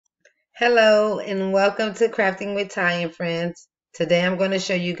Hello and welcome to Crafting with Ty and Friends. Today I'm going to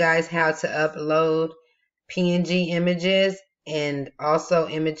show you guys how to upload PNG images and also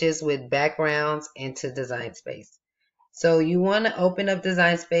images with backgrounds into Design Space. So you want to open up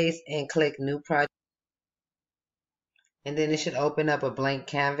Design Space and click New Project, and then it should open up a blank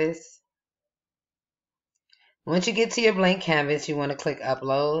canvas. Once you get to your blank canvas, you want to click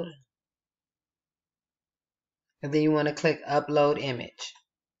Upload, and then you want to click Upload Image.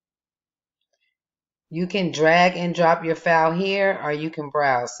 You can drag and drop your file here, or you can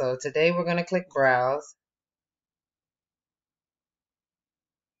browse. So today we're going to click Browse.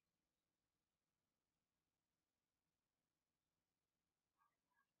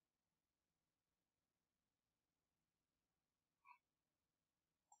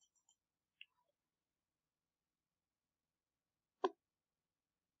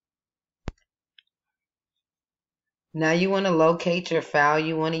 Now you want to locate your file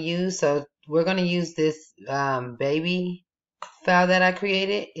you want to use. So we're going to use this baby file that I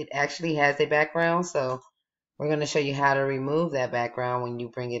created. It actually has a background. So we're going to show you how to remove that background when you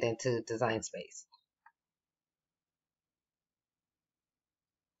bring it into Design Space.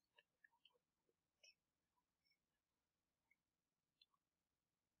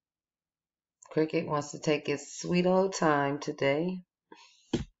 Cricut wants to take its sweet old time today.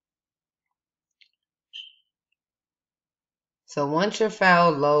 So once your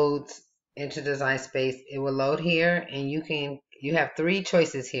file loads into Design Space, it will load here, and you have three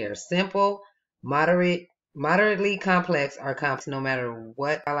choices here: simple, moderately complex, or complex. No matter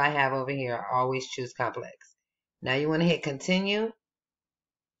what file I have over here, I always choose complex. Now you want to hit continue.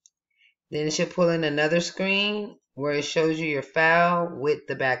 Then it should pull in another screen where it shows you your file with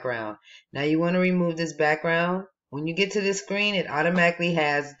the background. Now you want to remove this background. When you get to this screen, it automatically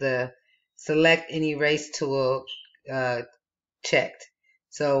has the select and erase tool checked.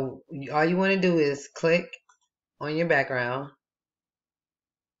 So all you want to do is click on your background,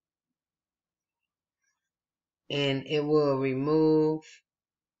 and it will remove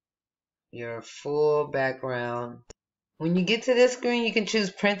your full background. When you get to this screen, you can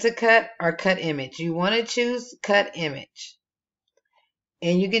choose print to cut or cut image. You want to choose cut image.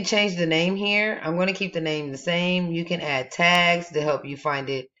 And you can change the name here. I'm going to keep the name the same. You can add tags to help you find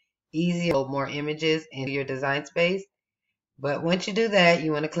it easy to load more images into your Design Space. But once you do that,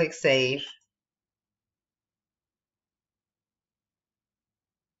 you want to click Save.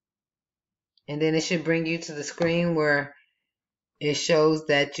 And then it should bring you to the screen where it shows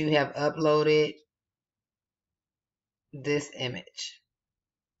that you have uploaded this image.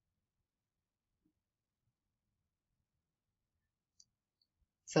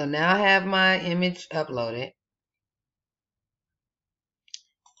 So now I have my image uploaded.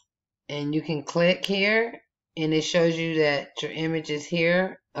 And you can click here, and it shows you that your image is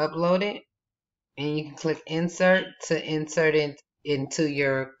here uploaded. And you can click Insert to insert it into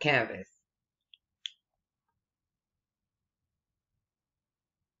your canvas.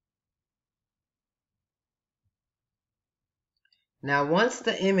 Now once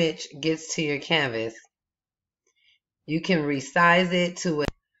the image gets to your canvas, you can resize it to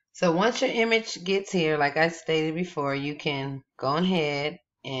it. So once your image gets here, like I stated before, you can go ahead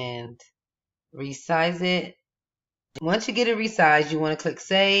and resize it. Once you get it resized, you want to click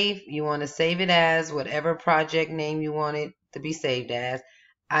Save. You want to save it as whatever project name you want it to be saved as.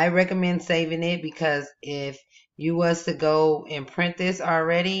 I recommend saving it because if you was to go and print this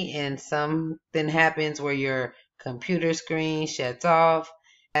already and something happens where your computer screen shuts off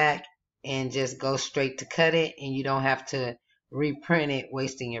back and just go straight to cut it, and you don't have to reprint it,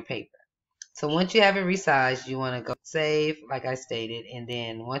 wasting your paper. So once you have it resized, you want to go save like I stated, and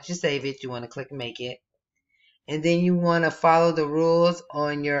then once you save it, you want to click Make It. And then you want to follow the rules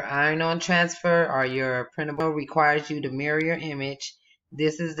on your iron-on transfer, or your printable requires you to mirror your image.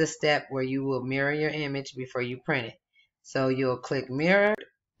 This is the step where you will mirror your image before you print it. So you'll click mirror.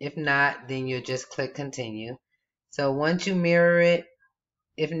 If not, then you'll just click continue. So once you mirror it,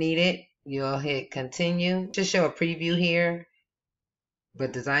 if needed, you'll hit continue. Just show a preview here,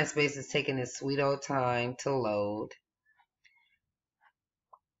 but Design Space is taking its sweet old time to load.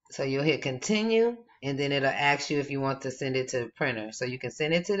 So you'll hit continue, and then it'll ask you if you want to send it to the printer. So you can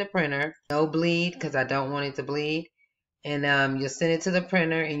send it to the printer. No bleed, because I don't want it to bleed. And you'll send it to the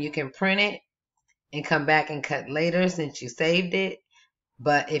printer, and you can print it and come back and cut later since you saved it.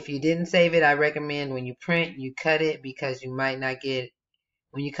 But if you didn't save it, I recommend when you print, you cut it, because you might not get,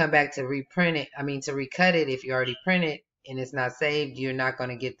 when you come back to reprint it, to recut it, if you already printed and it's not saved, you're not going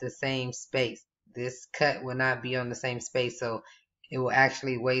to get the same space. This cut will not be on the same space, so it will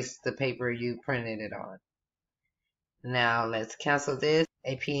actually waste the paper you printed it on. Now let's cancel this.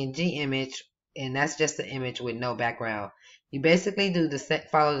 a PNG image, and that's just the image with no background. You basically do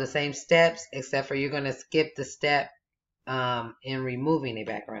follow the same steps, except for you're going to skip the step in removing a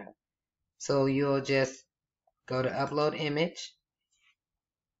background. So you'll just go to upload image,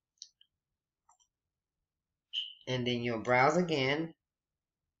 and then you'll browse again.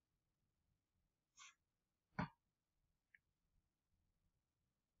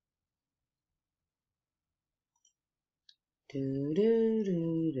 Do, do,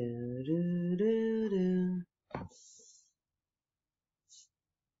 do, do, do, do, do.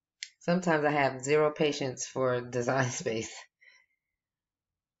 Sometimes I have zero patience for Design Space.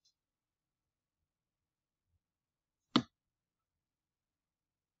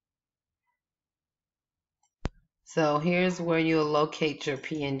 So here's where you'll locate your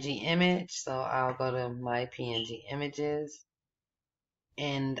PNG image. So I'll go to my PNG images,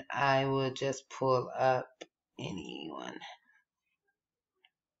 and I will just pull up anyone.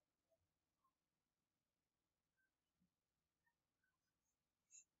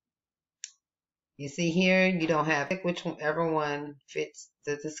 You see here, you don't have, pick whichever one fits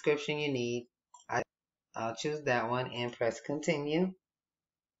the description you need. I'll choose that one and press continue.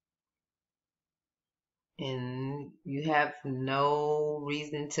 And you have no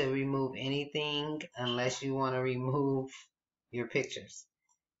reason to remove anything unless you want to remove your pictures,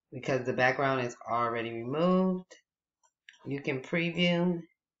 because the background is already removed. You can preview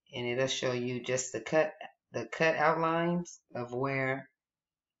and it'll show you just the cut outlines of where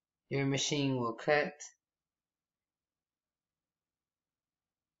your machine will cut.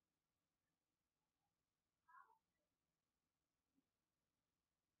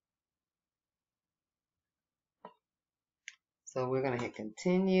 So we're going to hit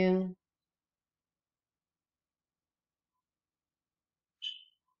continue.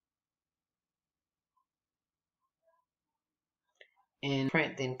 And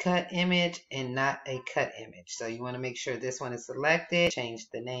print then cut image and not a cut image. So you want to make sure this one is selected. Change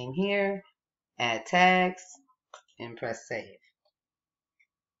the name here, add tags, and press save.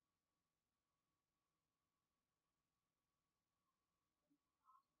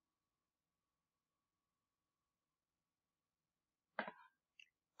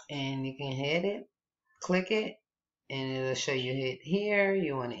 And you can hit it, click it, and it'll show you hit here.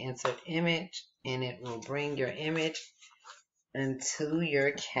 You want to insert image, and it will bring your image into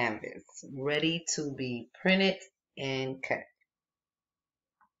your canvas, ready to be printed and cut.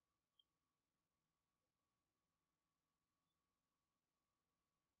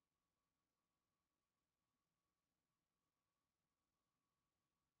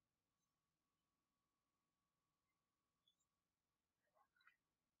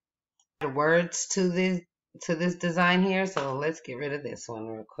 The words to this design here, so let's get rid of this one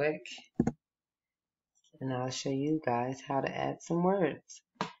real quick, and I'll show you guys how to add some words.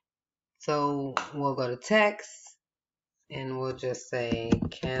 So we'll go to text, and we'll just say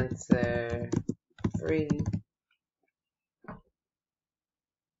cancer free.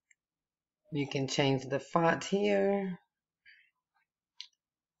 You can change the font here.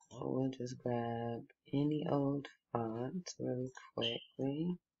 We'll just grab any old font really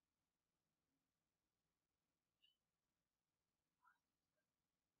quickly.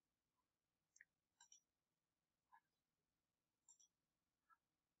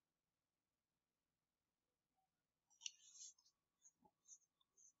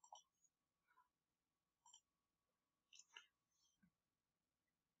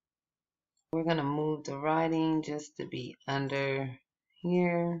 We're going to move the writing just to be under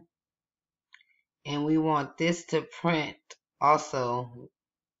here. And we want this to print also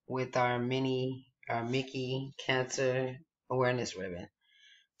with our Mickey Cancer Awareness ribbon.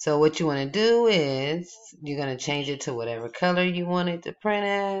 So what you want to do is you're going to change it to whatever color you want it to print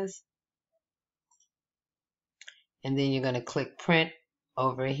as. And then you're going to click print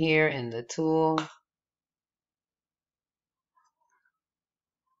over here in the tool.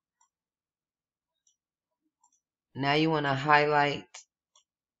 Now you want to highlight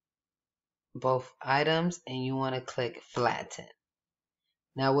both items and you want to click flatten.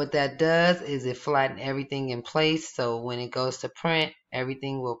 Now what that does is it flattens everything in place, so when it goes to print,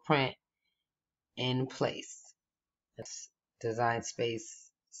 everything will print in place. Design Space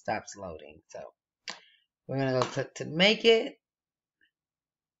stops loading. So we're going to go click to make it.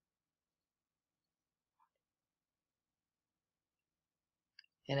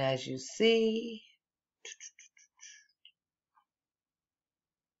 And as you see,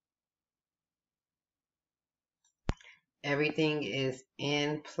 everything is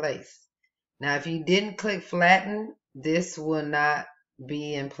in place. Now if you didn't click flatten, this will not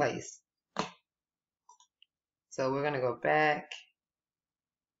be in place. So we're going to go back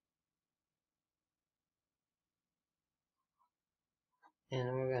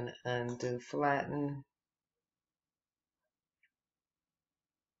And we're going to undo flatten.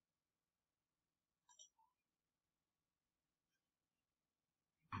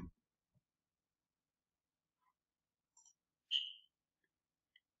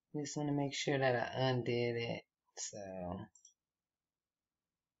 Just want to make sure that I undid it. So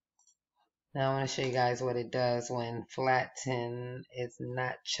now I want to show you guys what it does when flatten is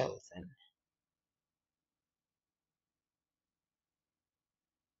not chosen.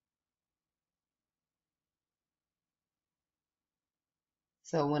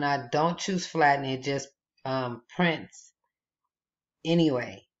 So when I don't choose flatten, it just prints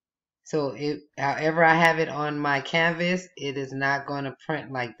anyway. So however I have it on my canvas, it is not going to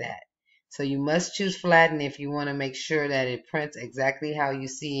print like that. So you must choose flatten if you want to make sure that it prints exactly how you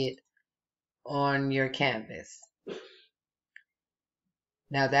see it on your canvas.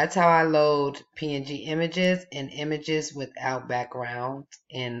 Now that's how I load PNG images and images without background,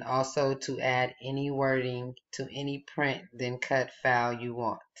 and also to add any wording to any print then cut file you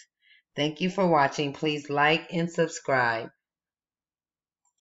want. Thank you for watching. Please like and subscribe.